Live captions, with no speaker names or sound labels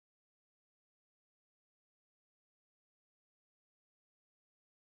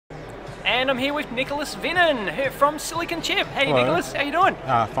And I'm here with Nicholas Vinen from Silicon Chip. Hey Hello. Nicholas, how you doing?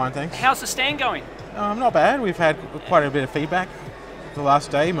 Fine, thanks. How's the stand going? Not bad. We've had quite a bit of feedback the last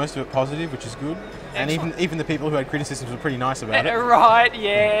day, most of it positive, which is good. Excellent. And even the people who had criticisms were pretty nice about it. Right,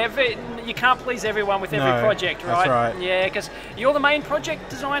 yeah, but you can't please everyone with every project, right? That's right. Yeah, because you're the main project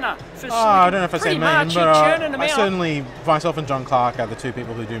designer for Silicon. I don't know if I say main, but I certainly myself and John Clark are the two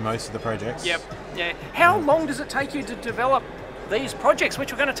people who do most of the projects. Yep, yeah. How long does it take you to develop these projects,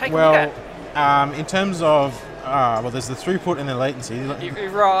 which we're going to take a look at? In terms of, there's the throughput and the latency.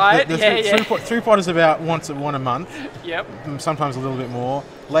 Right, Throughput is about one a month. Yep. Sometimes a little bit more.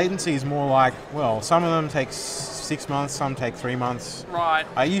 Latency is more like, well, some of them take 6 months, some take 3 months. Right.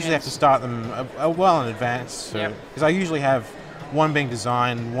 I usually have to start them well in advance. Because I usually have one being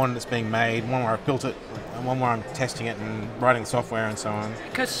designed, one that's being made, one where I've built it, and one where I'm testing it and writing the software and so on.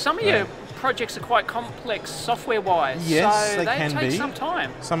 Because some of your projects are quite complex software-wise, yes, so they can take be. some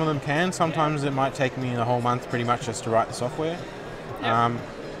time. Some of them can. Sometimes it might take me a whole month pretty much just to write the software. Yep.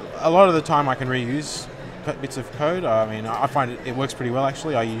 A lot of the time I can reuse bits of code. I mean, I find it works pretty well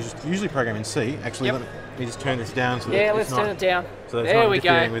actually. I usually program in C. Actually, let me just turn this down so that let's turn it down. So that it's not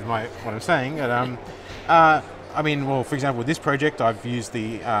interfering with what I'm saying. But, I mean, well, for example, with this project, I've used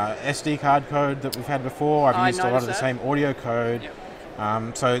the SD card code that we've had before. I've used a lot of the same audio code. Yep.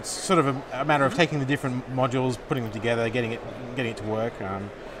 So it's sort of a matter of taking the different modules, putting them together, getting it to work,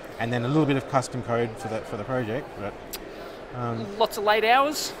 and then a little bit of custom code for the project. But lots of late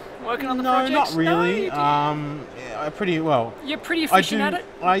hours working on the project. No, not really. Pretty well. You're pretty efficient at it.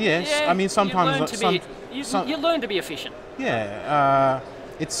 Yes. Yeah, I mean, sometimes you learn to be efficient. Yeah.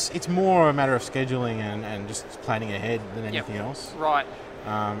 It's more a matter of scheduling and just planning ahead than anything else. Right.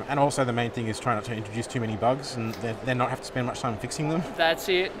 And also the main thing is trying not to introduce too many bugs and then not have to spend much time fixing them. That's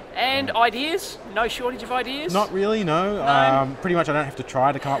it. And ideas? No shortage of ideas? Not really, no. Pretty much I don't have to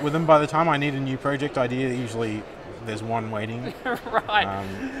try to come up with them. By the time I need a new project idea, usually there's one waiting. Right.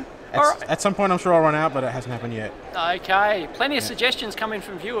 At some point I'm sure I'll run out, but it hasn't happened yet. Okay. Plenty of suggestions coming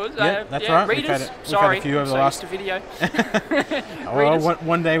from viewers. That's right. Readers. We've had a few over the last video.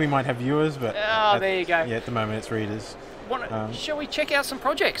 One day we might have viewers, but there you go. Yeah, at the moment it's readers. Shall we check out some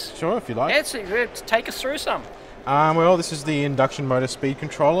projects? Sure, if you like. Take us through some. Well, this is the induction motor speed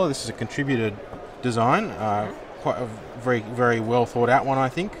controller. This is a contributed design, quite a very, very well thought out one, I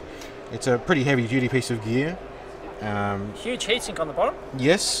think. It's a pretty heavy duty piece of gear. Huge heatsink on the bottom.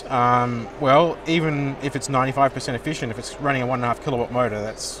 Yes. Well, even if it's 95% efficient, if it's running a 1.5 kilowatt motor,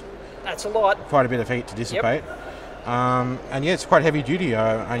 that's a lot. Quite a bit of heat to dissipate. And yeah, it's quite heavy duty,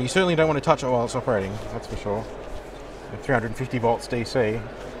 and you certainly don't want to touch it while it's operating. That's for sure. 350 volts DC.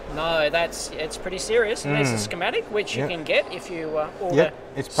 No, it's pretty serious. And there's a schematic which you can get if you order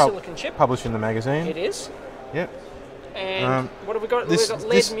it's Silicon Chip. Published in the magazine. It is. Yep. And what have we got? We've got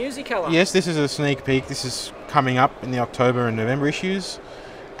LED music color. Yes, this is a sneak peek. This is coming up in the October and November issues,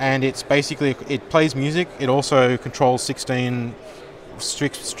 and it's basically it plays music. It also controls 16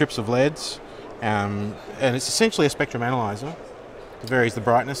 strips of LEDs, and it's essentially a spectrum analyzer. It varies the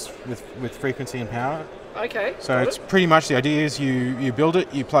brightness with frequency and power. Okay. So it's pretty much the idea is you build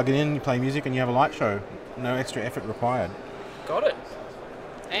it, you plug it in, you play music, and you have a light show. No extra effort required. Got it.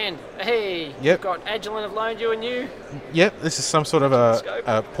 And hey, you've got Agilent have loaned you a new. Yep, this is some sort of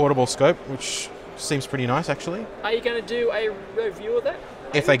a portable scope, which seems pretty nice actually. Are you going to do a review of that?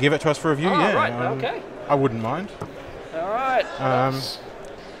 Maybe? If they give it to us for review, yeah. Right, okay. I wouldn't mind. All right.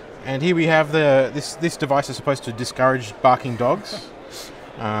 And here we have this device is supposed to discourage barking dogs.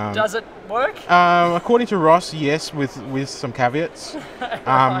 Does it work? According to Ross, yes, with some caveats.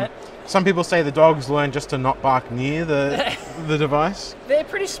 Right. Some people say the dogs learn just to not bark near the device. They're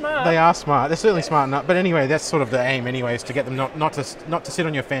pretty smart. They are smart. They're certainly smart enough. But anyway, that's sort of the aim, anyway, is to get them not to sit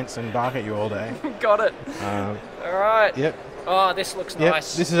on your fence and bark at you all day. Got it. All right. Yep. Oh, this looks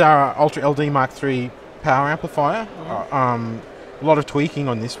nice. This is our Ultra LD Mark III power amplifier. A lot of tweaking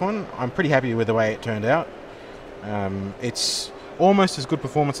on this one. I'm pretty happy with the way it turned out. It's almost as good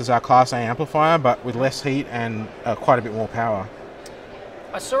performance as our Class A amplifier, but with less heat and quite a bit more power.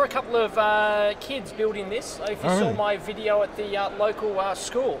 I saw a couple of kids building this. If you saw my video at the local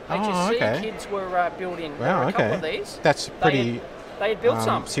school, HSC kids were building a couple of these. That's pretty. They had built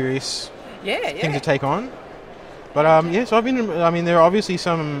some serious thing to take on. But so there are obviously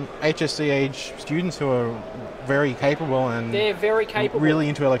some HSC age students who are very capable and they're very capable. Really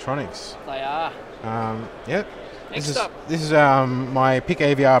into electronics. They are. This is my PIC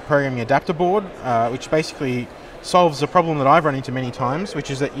AVR programming adapter board, which basically solves a problem that I've run into many times, which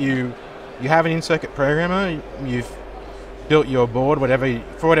is that you have an in-circuit programmer, you've built your board,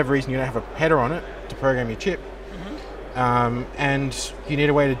 for whatever reason you don't have a header on it to program your chip. and you need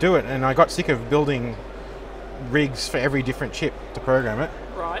a way to do it. And I got sick of building rigs for every different chip to program it.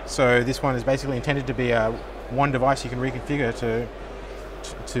 Right. So this one is basically intended to be one device you can reconfigure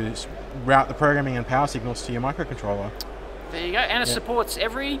to route the programming and power signals to your microcontroller. There you go, and it supports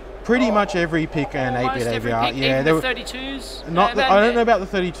pretty much every PIC and 8-bit AVR. Yeah, there were 32s. I don't know about the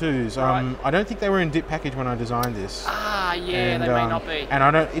 32s. Right. I don't think they were in DIP package when I designed this. Ah, yeah, and, they may not be.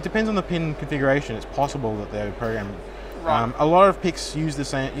 And it depends on the pin configuration. It's possible that they're programmed. Right. A lot of PICs use the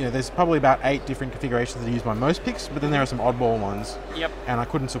same. There's probably about 8 different configurations that are used by most PICs, but then there are some oddball ones. Yep. And I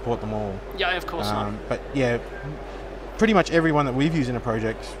couldn't support them all. Yeah, of course not. But yeah, pretty much every one that we've used in a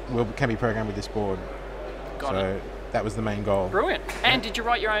project can be programmed with this board. Got it. That was the main goal. Brilliant. And did you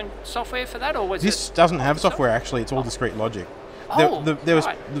write your own software for that, or was this doesn't have software actually? It's all discrete logic. There was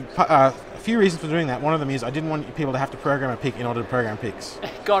a few reasons for doing that. One of them is I didn't want people to have to program a PIC in order to program PICs.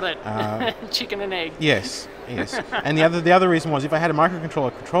 Got it. Chicken and egg. Yes. And the other reason was if I had a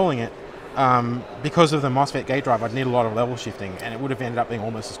microcontroller controlling it, because of the MOSFET gate drive, I'd need a lot of level shifting, and it would have ended up being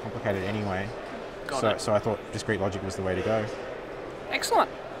almost as complicated anyway. So I thought discrete logic was the way to go. Excellent.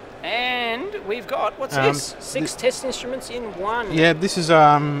 And we've got, what's this? 6 test instruments in one. Yeah, this is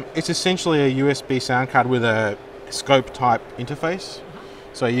it's essentially a USB sound card with a scope type interface.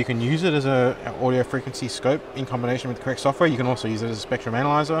 So you can use it as an audio frequency scope in combination with the correct software. You can also use it as a spectrum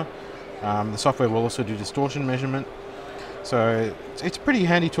analyzer. The software will also do distortion measurement. So it's a pretty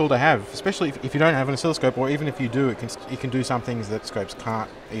handy tool to have, especially if you don't have an oscilloscope, or even if you do, it can do some things that scopes can't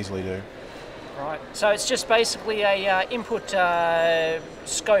easily do. Right. So it's just basically a input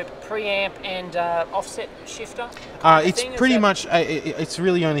scope preamp and offset shifter. It's pretty much. It's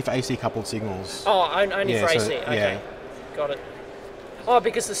really only for AC coupled signals. Oh, only for AC. Okay. Yeah. Got it. Oh,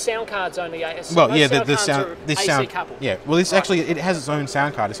 because the sound card's only AC. Well, yeah, the sound. This AC sound coupled. Yeah. Well, this actually it has its own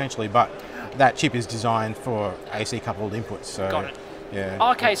sound card essentially, but that chip is designed for AC coupled inputs. So, got it.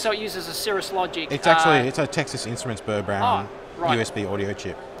 Yeah. Okay, so it uses a Cirrus Logic. It's actually it's a Texas Instruments Burr Brown USB audio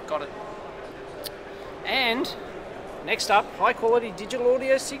chip. Got it. And next up, high quality digital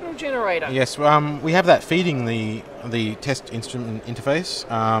audio signal generator. Yes, we have that feeding the test instrument interface,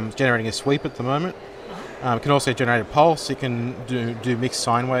 generating a sweep at the moment. It can also generate a pulse. It can do mixed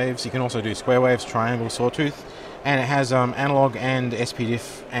sine waves. You can also do square waves, triangle, sawtooth, and it has analog and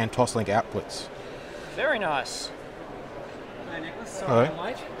SPDIF and toslink outputs. Very nice. Hey Nicholas, sorry I'm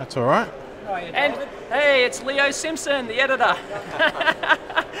late. That's all right. And hey, it's Leo Simpson, the editor.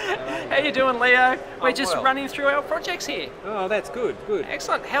 How you doing, Leo? We're just running through our projects here. Oh, that's good, good.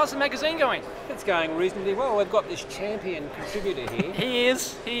 Excellent. How's the magazine going? It's going reasonably well. We've got this champion contributor here. He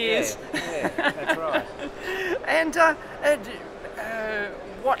is. Yeah, that's right. And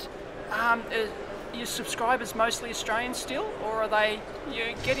what? Your subscribers mostly Australian still, or are they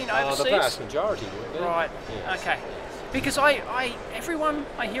getting overseas? The vast majority would be. Right. Yes. Okay. Because everyone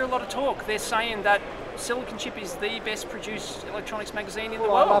I hear a lot of talk. They're saying that Silicon Chip is the best produced electronics magazine in the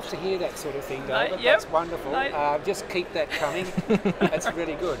world. I love to hear that sort of thing, David. That's wonderful. Just keep that coming. That's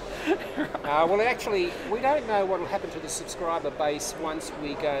really good. Well, actually, we don't know what will happen to the subscriber base once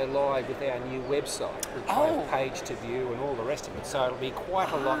we go live with our new website, which will have page to view and all the rest of it. So it'll be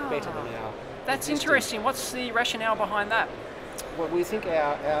quite a lot better than our. That's interesting. What's the rationale behind that? Well, we think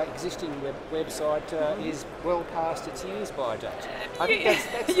our existing website is well past its use-by date. I think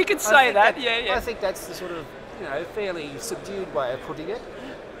that's you could say that. Yeah. I think that's the sort of fairly subdued way of putting it.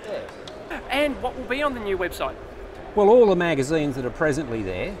 Yeah. And what will be on the new website? Well, all the magazines that are presently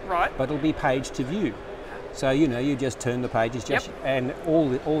there. Right. But it'll be page to view. So you just turn the pages, and all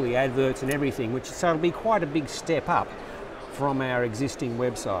the adverts and everything. So it'll be quite a big step up from our existing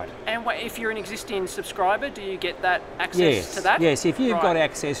website. And if you're an existing subscriber, do you get that access to that? Yes, if you've got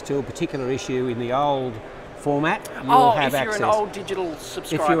access to a particuar issue in the old format, you'll have access. If you're an old digital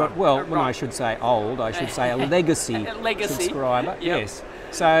subscriber. When I should say old, I should say a legacy subscriber. Yep. Yes.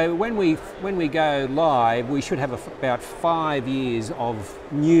 So when we go live, we should have about 5 years of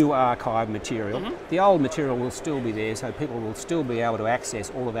new archive material. Mm-hmm. The old material will still be there, so people will still be able to access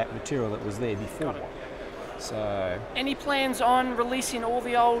all of that material that was there before. So, any plans on releasing all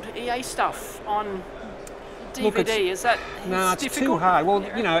the old EA stuff on DVD? Is that it's too hard. Well,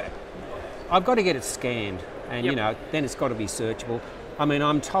 I've got to get it scanned, and then it's got to be searchable. I mean,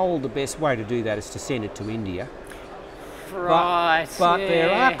 I'm told the best way to do that is to send it to India. Right. But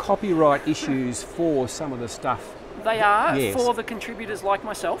there are copyright issues for some of the stuff. They are for the contributors like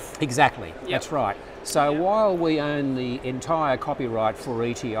myself. Exactly. That's right. So while we own the entire copyright for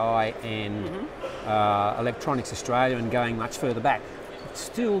ETI and Electronex Australia and going much further back,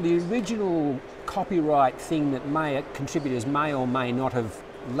 still the original copyright thing that contributors may or may not have,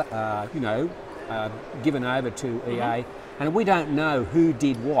 given over to EA, and we don't know who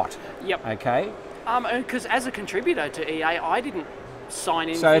did what. Yep. Okay. Because as a contributor to EA, I didn't sign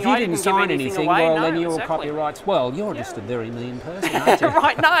anything. So if you didn't sign anything, well, no, then your copyrights. Well, you're just a very mean person, aren't you?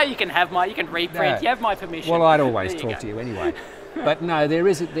 Right? No, you can have you can reprint. No. You have my permission. Well, I'd always talk to you anyway. But no,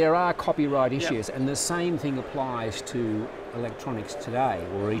 there are copyright issues, and the same thing applies to Electronex today,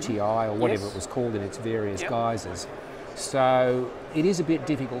 or ETI, or whatever it was called in its various guises. So it is a bit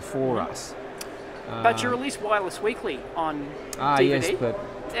difficult for us. But you released Wireless Weekly on DVD.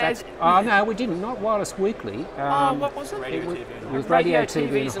 Yes, but no, we didn't. Not Wireless Weekly. What was it? It was Radio,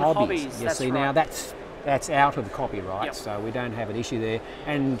 TV and Hobbies. You see, now that's out of copyright, so we don't have an issue there.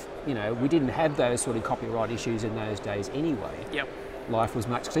 And you know, we didn't have those sort of copyright issues in those days anyway. Yep. Life was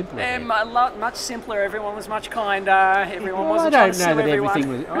much simpler. Much simpler. Everyone was much kinder. Everyone wasn't trying to sue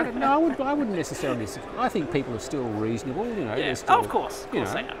everyone. I wouldn't necessarily. I think people are still reasonable. You know, yeah. still, of course they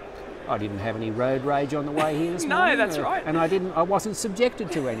are. I didn't have any road rage on the way here this morning. No, that's right. And I wasn't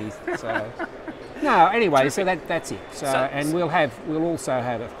subjected to any. So no, anyway, so that's it. And we'll also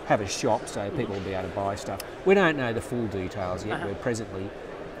have a shop, so people will be able to buy stuff. We don't know the full details yet. We're presently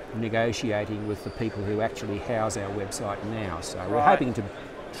negotiating with the people who actually house our website now. So we're hoping to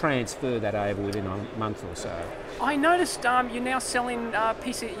transfer that over within a month or so. I noticed you're now selling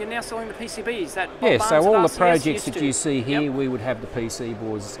You're now selling the PCBs. So all the projects that you see here, we would have the PC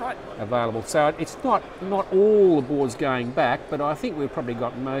boards available. So it's not all the boards going back, but I think we've probably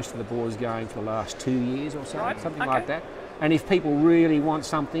got most of the boards going for the last 2 years or so, something like that. And if people really want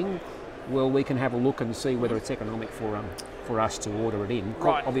something, well, we can have a look and see whether it's economic for us to order it in.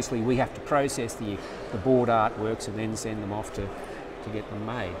 Obviously, we have to process the board artworks and then send them off to get them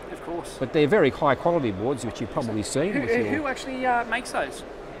made. Of course. But they're very high quality boards, which you've probably seen. Who actually makes those?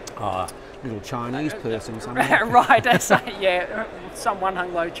 Little Chinese person somewhere. Right, some one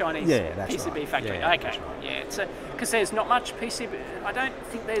hung low Chinese PCB factory. Yeah, okay, it's because there's not much PCB. I don't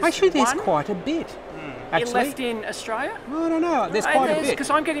think there's actually there's quite a bit. Actually, left in Australia? I don't know. There's quite a bit. Because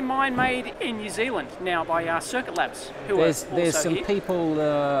I'm getting mine made in New Zealand now by Circuit Labs. There's some here. people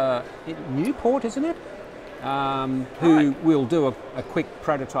in Newport, isn't it? Who will do a quick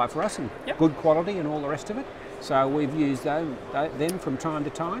prototype for us in good quality and all the rest of it. So we've used them from time to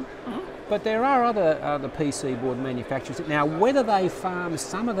time. But there are other PC board manufacturers. Now, whether they farm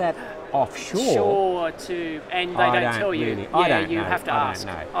some of that offshore, and they don't tell you. Really. I don't know. You have to ask.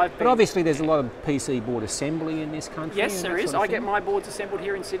 But obviously, there's a lot of PC board assembly in this country. Yes, there is. I get my boards assembled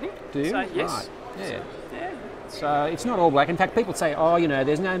here in Sydney. Do you? So, yes. Right. Yeah. So it's not all black. In fact, people say,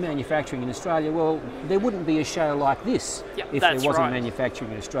 there's no manufacturing in Australia. Well, there wouldn't be a show like this if there wasn't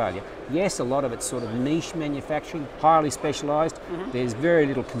manufacturing in Australia. Yes, a lot of it's sort of niche manufacturing, highly specialised. There's very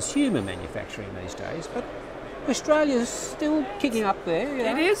little consumer manufacturing these days, but Australia's still kicking up there.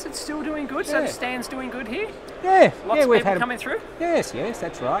 It is. It's still doing good. So the stand's doing good here. Yeah. Lots of people coming through. Yes,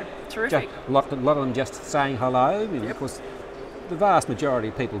 that's right. Terrific. A lot of them just saying hello. Of course, the vast majority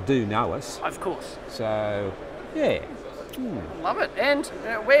of people do know us. Of course. So. Yeah. Love it. And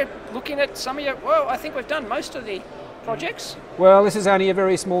we're looking at some of your... Well, I think we've done most of the projects. Well, this is only a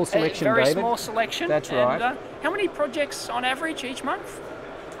very small selection, David. Very small selection. That's right. And, how many projects on average each month?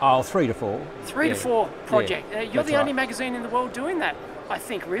 3 to 4. 3 to 4 projects. You're the only magazine in the world doing that, I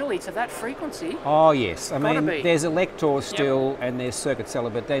think, really, to that frequency. Oh, yes. I mean, there's Elector still and there's Circuit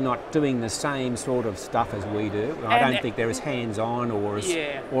Seller, but they're not doing the same sort of stuff as we do. I don't think they're as hands-on or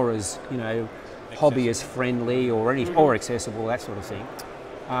as hobbyist friendly or accessible, that sort of thing.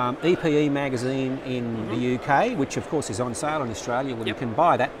 EPE magazine in the UK, which of course is on sale in Australia. Well, you can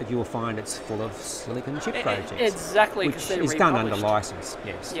buy that, but you'll find it's full of silicon chip projects. Exactly, which is done under license.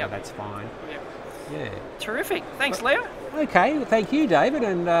 Yes, so that's fine. Yeah. Terrific. Thanks, Leo. Okay, well, thank you, David,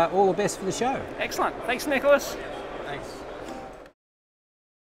 and all the best for the show. Excellent. Thanks, Nicholas. Thanks.